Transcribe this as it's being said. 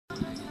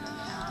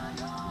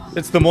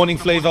It's the morning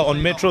flavor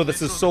on Metro.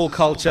 This is Soul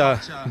Culture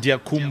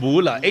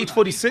Diakumbula.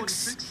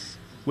 8:46.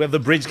 We have the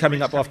bridge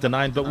coming up after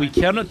 9, but we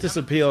cannot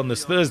disappear on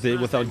this Thursday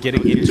without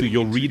getting into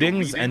your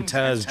readings. And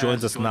Taz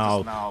joins us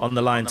now on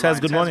the line. Taz,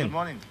 good morning.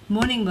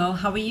 Morning, Mo.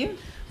 How are you?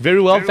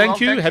 Very well,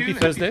 thank you. Happy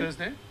Thursday.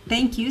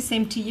 Thank you.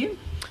 Same to you.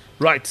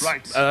 Right.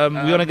 We're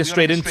going to get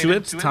straight into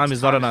it. Time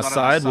is not on our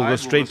side. We'll go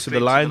straight to the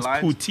lines.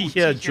 Pootie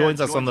here joins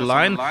us on the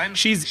line.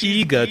 She's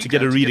eager to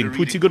get a reading.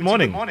 Pootie, good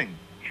morning.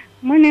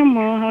 Morning,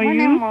 Mo.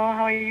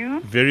 How are you?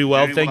 Very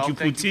well, thank you,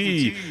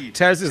 Pootie.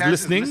 Taz is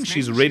listening.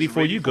 She's ready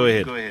for you. Go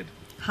ahead.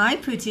 Hi,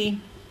 Pootie.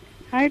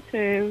 Hi,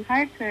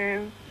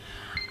 Tev.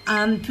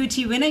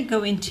 Pootie, when I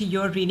go into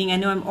your reading, I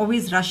know I'm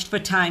always rushed for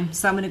time,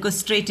 so I'm going to go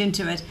straight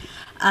into it.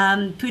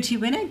 Pootie,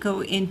 when I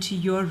go into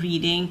your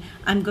reading,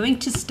 I'm going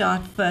to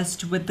start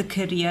first with the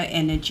career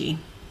energy.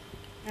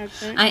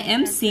 Okay. I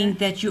am seeing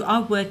that you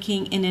are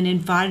working in an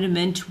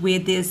environment where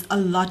there's a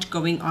lot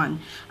going on.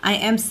 I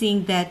am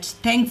seeing that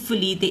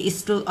thankfully there is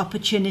still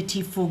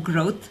opportunity for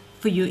growth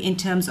for you in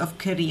terms of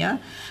career.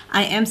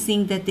 I am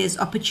seeing that there's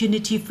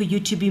opportunity for you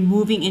to be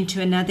moving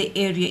into another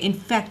area. In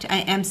fact, I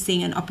am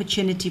seeing an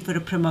opportunity for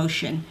a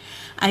promotion.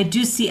 I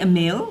do see a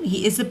male.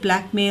 He is a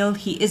black male.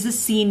 He is a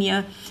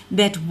senior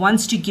that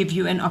wants to give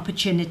you an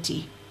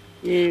opportunity.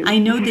 Yes. I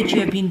know that you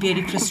have been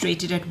very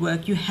frustrated at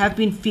work. You have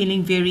been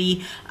feeling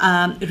very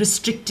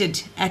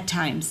restricted at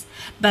times.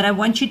 But I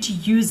want you to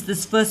use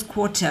this first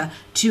quarter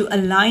to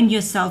align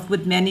yourself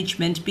with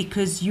management,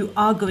 because you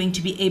are going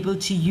to be able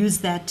to use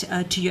that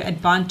to your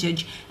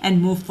advantage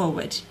and move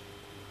forward.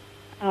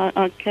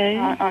 Okay.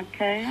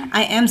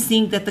 I am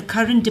seeing that the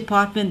current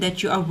department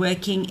that you are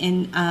working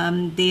in,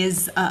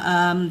 there's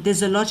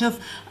a lot of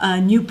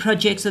new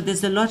projects, or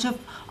there's a lot of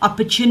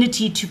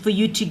opportunity for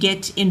you to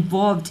get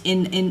involved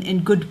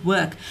in good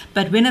work.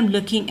 But when I'm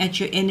looking at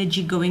your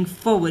energy going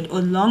forward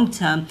or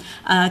long-term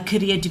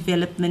career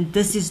development,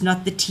 this is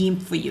not the team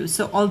for you.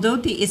 So although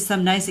there is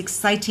some nice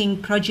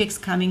exciting projects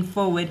coming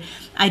forward,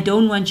 I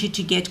don't want you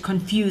to get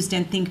confused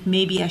and think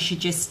maybe I should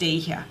just stay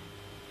here.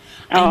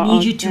 I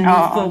need you to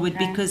move forward,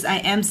 because I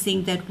am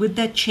seeing that with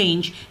that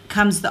change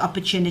comes the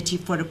opportunity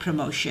for a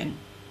promotion.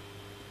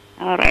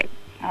 All right.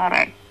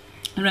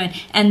 Right.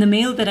 And the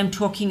male that I'm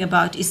talking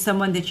about is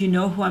someone that you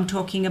know who I'm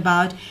talking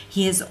about.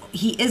 He is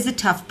a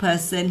tough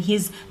person.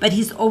 But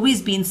he's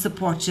always been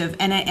supportive,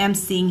 and I am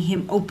seeing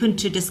him open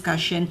to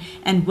discussion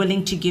and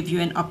willing to give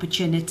you an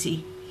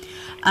opportunity.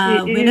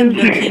 When I'm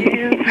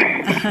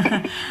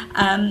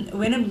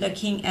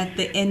looking at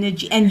the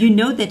energy, and you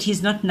know that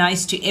he's not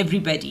nice to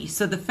everybody.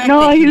 So the fact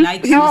that he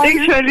likes you,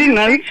 actually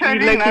nice.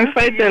 We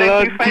fight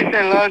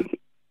a lot.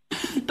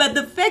 But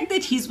the fact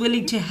that he's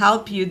willing to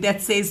help you,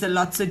 that says a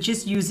lot. So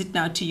just use it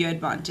now to your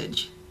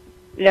advantage.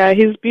 Yeah,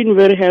 he's been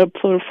very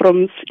helpful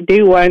from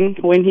day one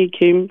when he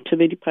came to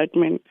the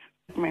department.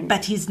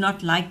 But he's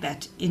not like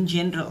that in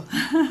general.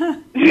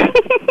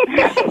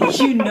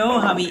 You know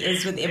how he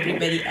is with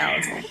everybody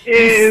else.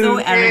 He's so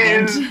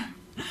arrogant.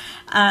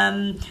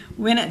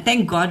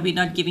 Thank God we're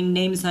not giving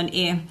names on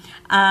air.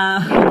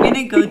 When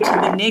I go to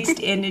the next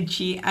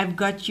energy, I've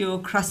got your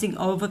crossing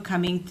over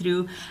coming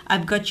through.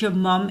 I've got your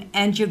mom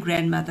and your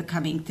grandmother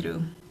coming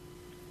through.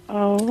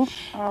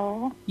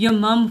 Oh. Your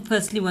mom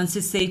firstly wants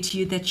to say to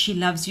you that she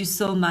loves you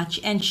so much,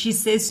 and she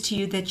says to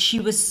you that she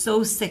was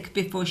so sick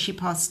before she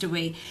passed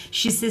away.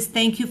 She says,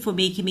 thank you for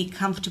making me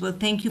comfortable.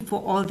 Thank you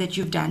for all that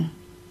you've done.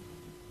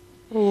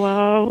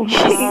 Wow.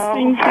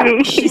 Thank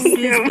you.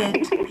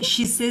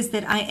 She says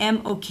that I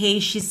am okay.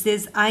 She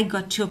says I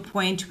got to a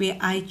point where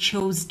I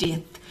chose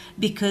death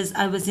because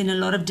I was in a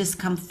lot of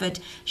discomfort.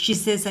 She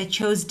says I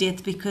chose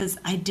death because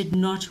I did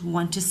not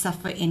want to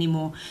suffer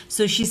anymore.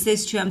 So she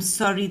says to you, I'm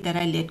sorry that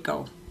I let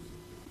go.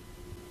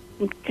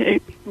 Okay.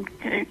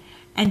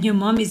 And your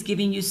mom is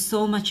giving you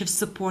so much of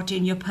support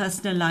in your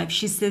personal life.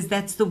 She says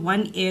that's the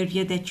one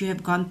area that you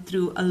have gone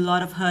through a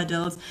lot of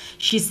hurdles.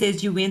 She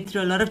says you went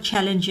through a lot of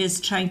challenges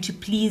trying to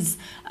please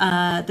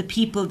the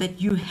people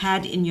that you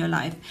had in your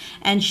life.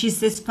 And she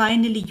says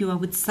finally you are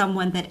with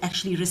someone that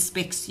actually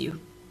respects you.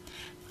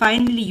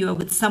 Finally, you are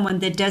with someone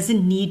that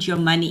doesn't need your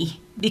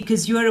money,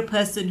 because you are a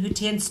person who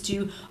tends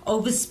to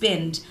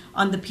overspend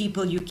on the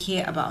people you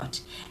care about.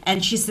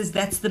 And she says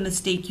that's the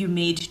mistake you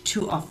made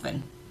too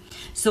often.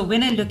 So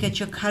when I look at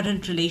your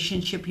current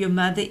relationship, your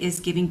mother is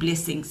giving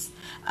blessings,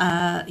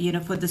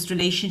 for this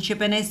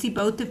relationship. And I see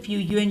both of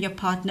you and your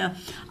partner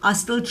are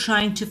still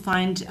trying to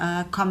find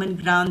common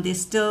ground.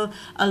 There's still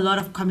a lot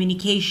of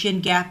communication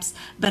gaps,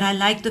 but I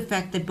like the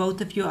fact that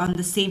both of you are on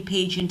the same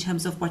page in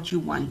terms of what you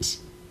want.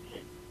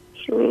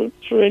 True.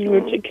 We're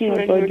talking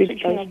about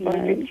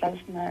it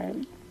last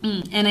night.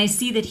 And I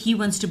see that he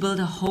wants to build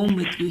a home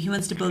with you. He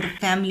wants to build a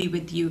family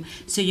with you.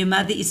 So your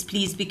mother is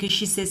pleased because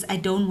she says, I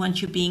don't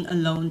want you being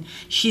alone.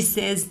 She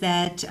says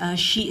that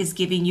she is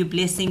giving you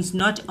blessings,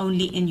 not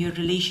only in your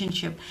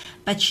relationship,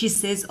 but she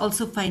says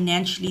also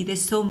financially,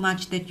 there's so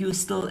much that you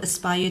still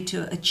aspire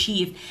to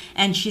achieve.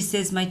 And she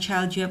says, my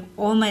child, you have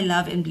all my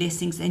love and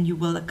blessings and you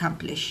will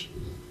accomplish.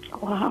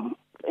 Wow.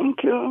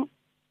 Thank you.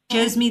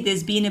 shows me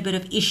there's been a bit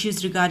of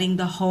issues regarding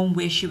the home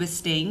where she was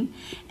staying,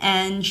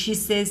 and she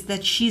says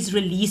that she's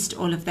released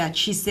all of that.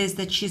 She says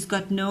that she's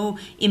got no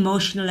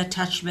emotional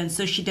attachment,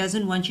 so she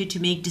doesn't want you to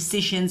make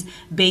decisions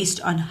based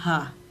on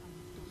her.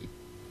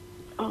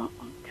 Oh,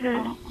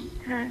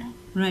 okay.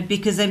 Right,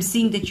 because I'm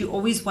seeing that you're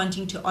always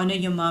wanting to honor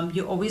your mom.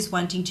 You're always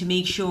wanting to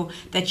make sure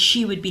that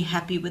she would be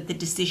happy with the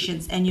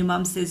decisions, and your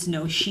mom says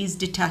no, she's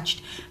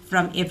detached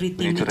from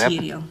everything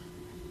material.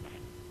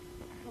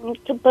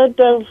 But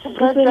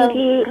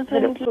recently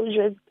had a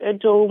project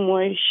at home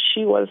where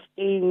she was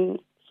staying,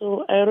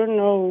 so I don't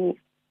know.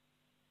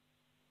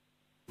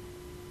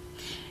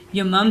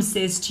 Your mom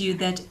says to you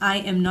that I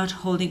am not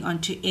holding on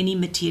to any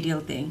material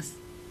things.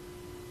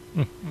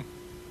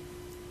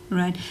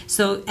 Right.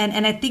 So,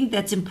 and I think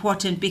that's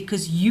important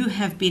because you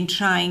have been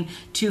trying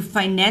to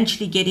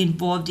financially get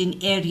involved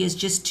in areas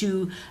just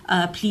to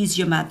please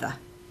your mother.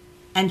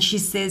 And she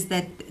says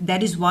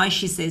that is why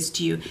she says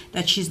to you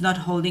that she's not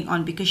holding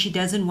on, because she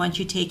doesn't want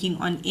you taking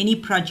on any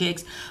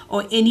projects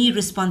or any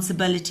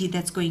responsibility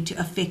that's going to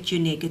affect you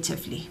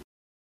negatively.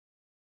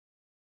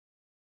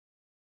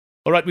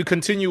 All right, we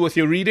continue with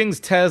your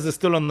readings. Taz is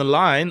still on the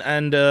line,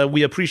 and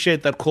we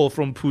appreciate that call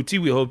from Pooty.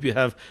 We hope you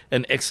have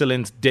an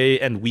excellent day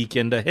and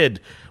weekend ahead.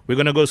 We're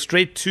going to go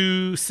straight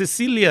to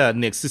Cecilia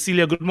next.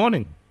 Cecilia, good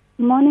morning.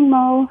 Morning,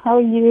 Mo. How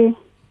are you?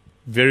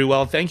 Very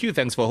well, thank you.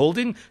 Thanks for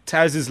holding.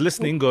 Taz is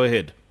listening. Go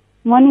ahead.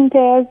 Morning,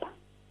 Taz.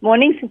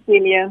 Morning,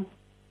 Cecilia.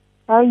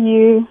 How are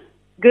you?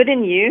 Good,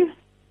 and you?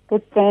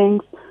 Good,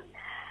 thanks.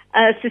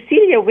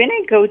 Cecilia, when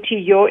I go to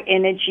your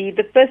energy,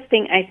 the first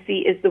thing I see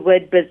is the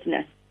word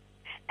business.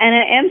 And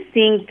I am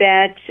seeing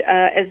that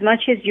as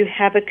much as you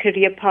have a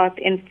career path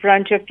in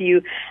front of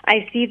you,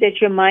 I see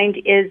that your mind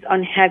is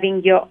on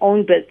having your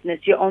own business,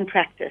 your own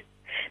practice.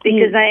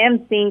 Because I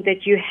am seeing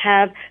that you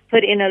have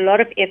put in a lot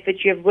of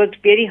effort, you have worked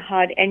very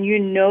hard, and you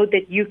know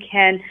that you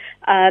can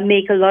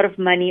make a lot of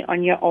money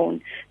on your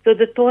own. So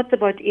the thoughts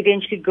about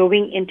eventually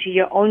going into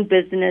your own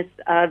business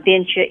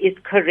venture is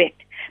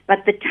correct.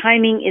 But the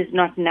timing is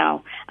not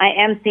now. I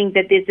am seeing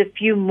that there's a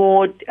few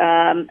more,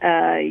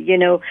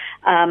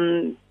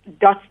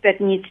 dots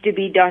that needs to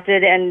be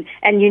dotted,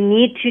 and you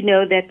need to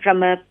know that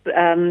from a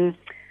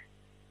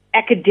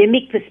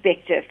academic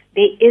perspective,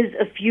 there is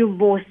a few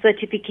more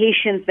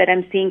certifications that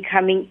I'm seeing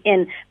coming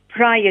in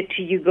prior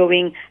to you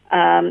going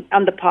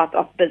on the path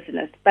of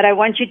business. But I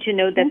want you to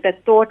know that the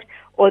thought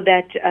or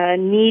that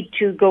need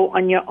to go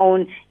on your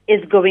own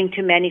is going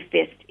to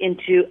manifest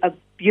into a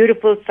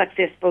beautiful,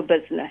 successful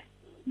business.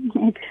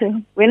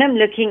 Okay. When I'm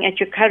looking at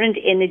your current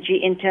energy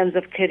in terms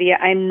of career,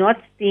 I'm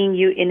not seeing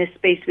you in a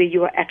space where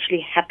you are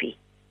actually happy.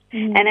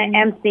 And I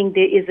am seeing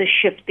there is a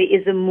shift, there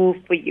is a move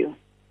for you.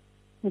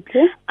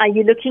 Okay. Are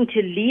you looking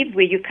to leave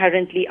where you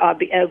currently are,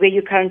 where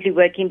you're currently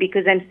working?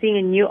 Because I'm seeing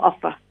a new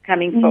offer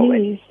coming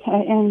forward. Yes,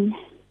 I am.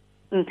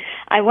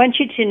 I want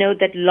you to know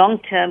that long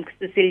term,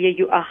 Cecilia,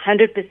 you are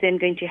 100%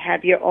 going to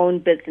have your own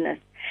business.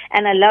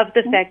 And I love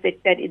the fact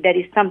that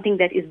is something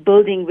that is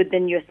building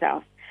within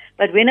yourself.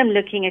 But when I'm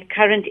looking at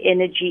current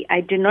energy,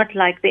 I do not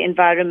like the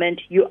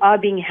environment. You are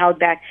being held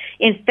back.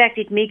 In fact,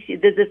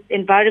 this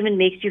environment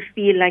makes you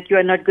feel like you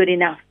are not good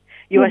enough.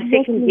 You are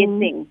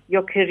second-guessing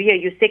your career.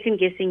 You're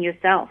second-guessing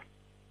yourself.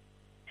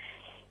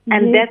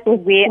 And that's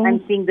where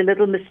I'm seeing the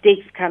little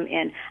mistakes come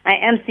in. I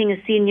am seeing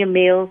a senior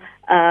male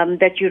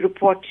that you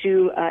report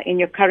to in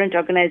your current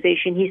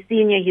organization. He's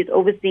senior. He's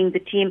overseeing the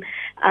team.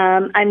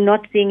 I'm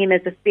not seeing him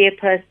as a fair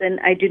person.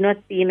 I do not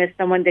see him as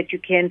someone that you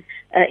can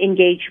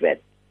engage with.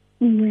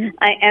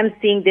 I am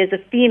seeing there's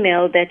a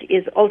female that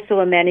is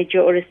also a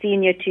manager or a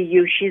senior to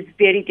you. She's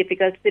very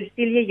difficult.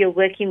 Cecilia, you're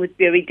working with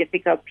very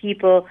difficult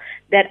people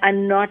that are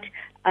not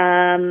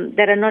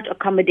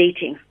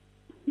accommodating.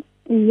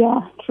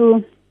 Yeah,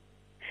 true.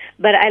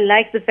 But I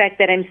like the fact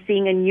that I'm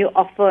seeing a new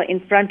offer in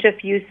front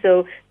of you,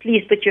 so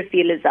please put your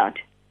feelers out.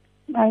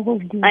 I will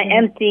do that. I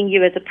am seeing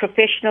you as a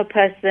professional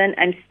person.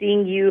 I'm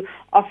seeing you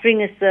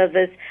offering a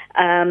service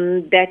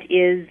that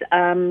is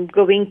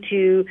going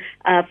to,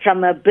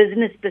 from a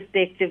business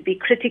perspective, be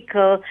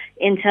critical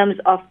in terms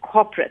of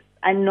corporate.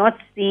 I'm not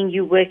seeing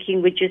you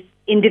working with just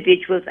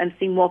individuals. I'm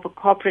seeing more of a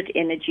corporate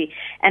energy.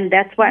 And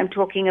that's why I'm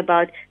talking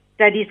about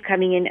studies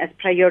coming in as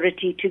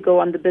priority to go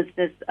on the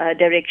business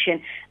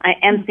direction. I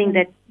am seeing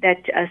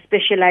that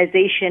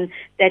specialization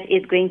that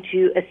is going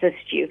to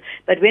assist you.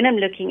 But when I'm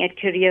looking at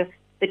career,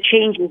 the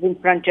change is in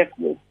front of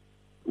you.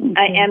 Okay.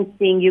 I am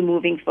seeing you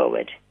moving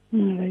forward.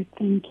 All right,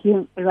 thank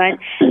you. Right?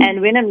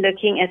 And when I'm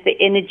looking at the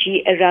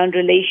energy around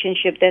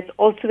relationship, that's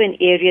also an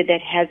area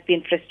that has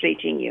been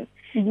frustrating you.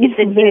 It's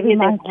an area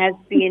that has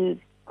been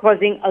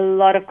causing a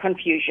lot of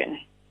confusion.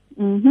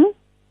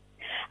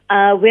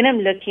 When I'm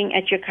looking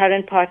at your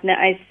current partner,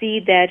 I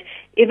see that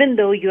even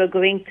though you are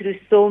going through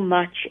so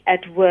much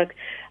at work,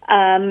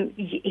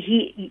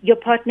 your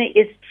partner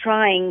is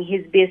trying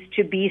his best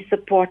to be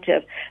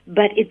supportive,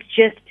 but it's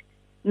just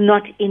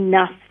not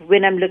enough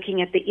when I'm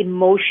looking at the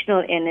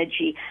emotional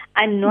energy.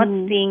 I'm not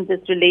seeing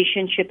this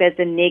relationship as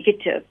a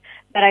negative,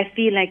 but I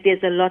feel like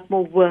there's a lot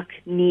more work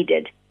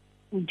needed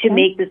to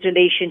make this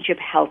relationship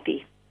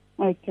healthy.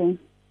 Okay.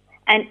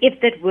 And if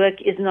that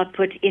work is not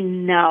put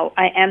in now,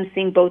 I am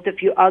seeing both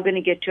of you are going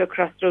to get to a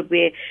crossroad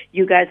where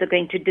you guys are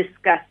going to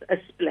discuss a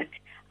split.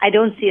 I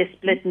don't see a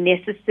split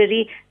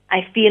necessary.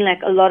 I feel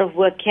like a lot of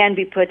work can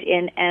be put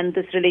in and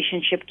this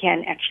relationship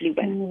can actually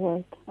win.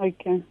 Right.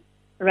 Okay.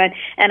 Right.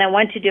 And I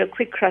want to do a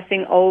quick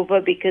crossing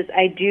over because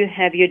I do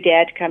have your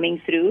dad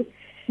coming through.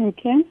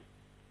 Okay.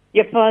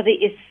 Your father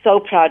is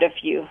so proud of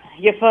you.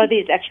 Your father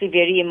is actually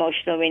very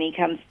emotional when he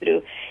comes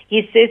through.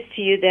 He says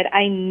to you that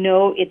I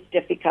know it's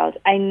difficult.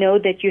 I know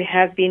that you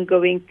have been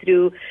going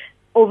through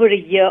over a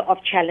year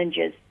of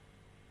challenges.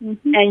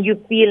 Mm-hmm. And you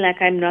feel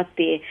like I'm not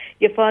there.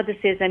 Your father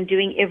says, I'm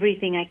doing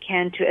everything I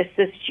can to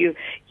assist you.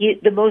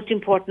 The most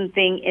important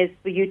thing is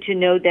for you to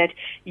know that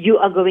you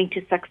are going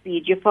to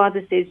succeed. Your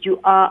father says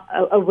you are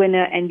a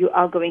winner and you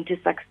are going to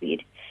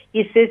succeed.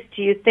 He says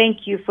to you,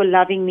 thank you for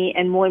loving me,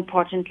 and more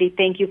importantly,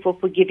 thank you for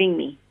forgiving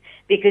me.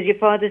 Because your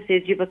father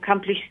says you've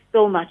accomplished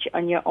so much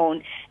on your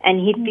own, and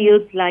he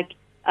feels like,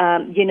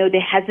 there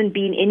hasn't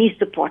been any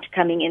support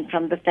coming in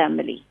from the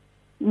family.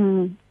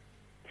 Mm.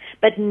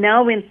 But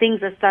now when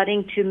things are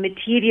starting to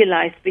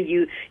materialize for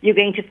you, you're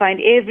going to find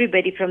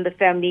everybody from the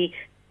family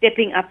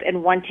stepping up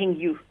and wanting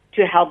you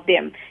to help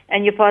them.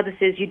 And your father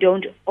says you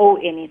don't owe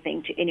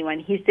anything to anyone.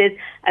 He says,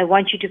 I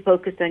want you to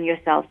focus on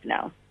yourself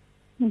now.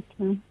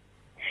 Okay.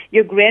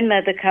 Your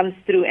grandmother comes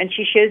through and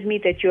she shows me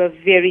that you are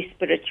very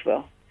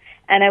spiritual.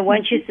 And I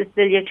want you,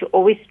 Cecilia, to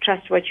always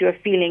trust what you are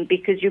feeling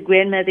because your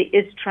grandmother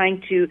is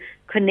trying to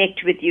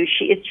connect with you.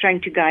 She is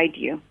trying to guide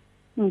you.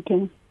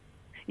 Okay.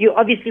 You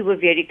obviously were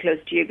very close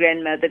to your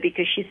grandmother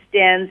because she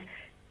stands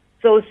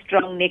so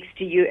strong next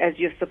to you as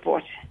your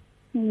support.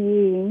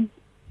 Yeah.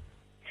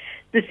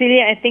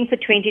 Cecilia, I think for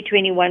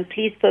 2021,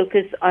 please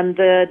focus on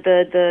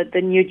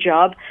the new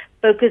job.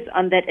 Focus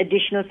on that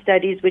additional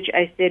studies, which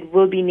I said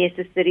will be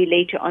necessary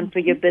later on for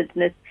your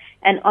business.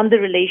 And on the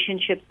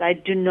relationship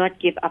side, do not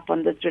give up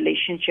on this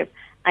relationship.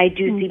 I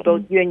do see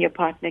both you and your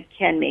partner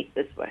can make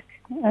this work.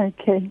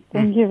 Okay.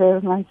 Thank you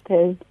very much,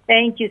 Taz.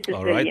 Thank you, Cecilia.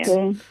 All right.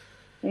 Okay.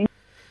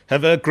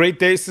 Have a great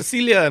day,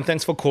 Cecilia, and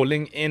thanks for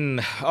calling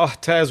in. Oh,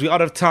 Taz, we're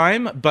out of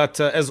time, but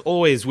as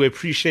always, we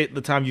appreciate the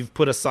time you've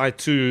put aside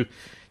to,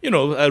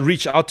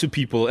 reach out to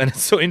people. And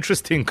it's so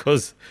interesting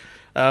because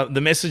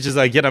the messages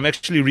I get, I'm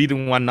actually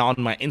reading one now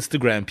on my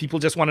Instagram. People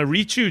just want to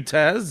reach you,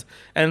 Taz,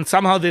 and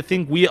somehow they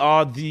think we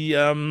are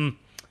the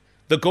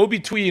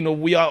go-between, or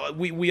we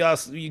are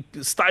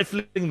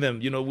stifling them.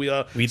 We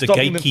are the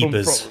stopping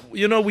gatekeepers.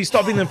 them from, we're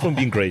stopping them from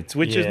being great,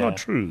 which is Yeah. not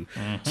true.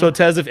 So,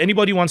 Taz, if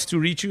anybody wants to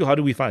reach you, how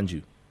do we find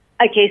you?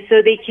 Okay,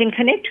 so they can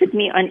connect with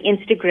me on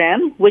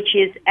Instagram, which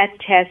is at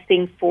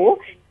Tazsingh4,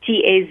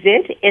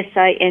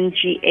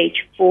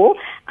 TAZSINGH4.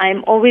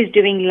 I'm always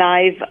doing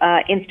live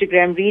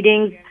Instagram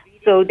readings,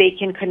 so they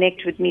can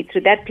connect with me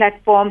through that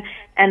platform,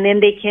 and then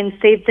they can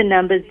save the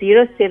number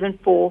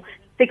 074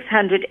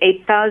 600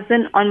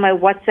 8000 on my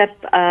WhatsApp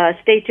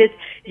status.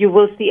 You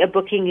will see a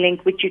booking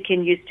link which you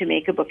can use to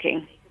make a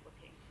booking.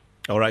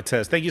 All right,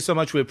 Taz. Thank you so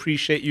much. We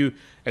appreciate you,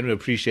 and we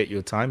appreciate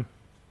your time.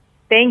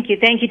 Thank you.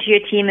 Thank you to your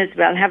team as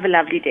well. Have a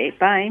lovely day.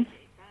 Bye.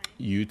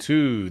 You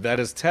too. That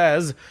is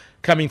Taz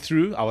coming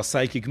through, our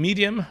psychic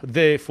medium,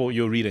 there for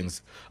your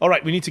readings. All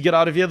right, we need to get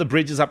out of here. The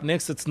bridge is up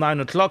next. It's 9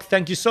 o'clock.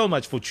 Thank you so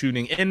much for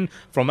tuning in.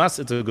 From us,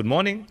 it's a good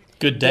morning.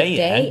 Good day,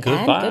 and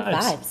good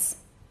vibes.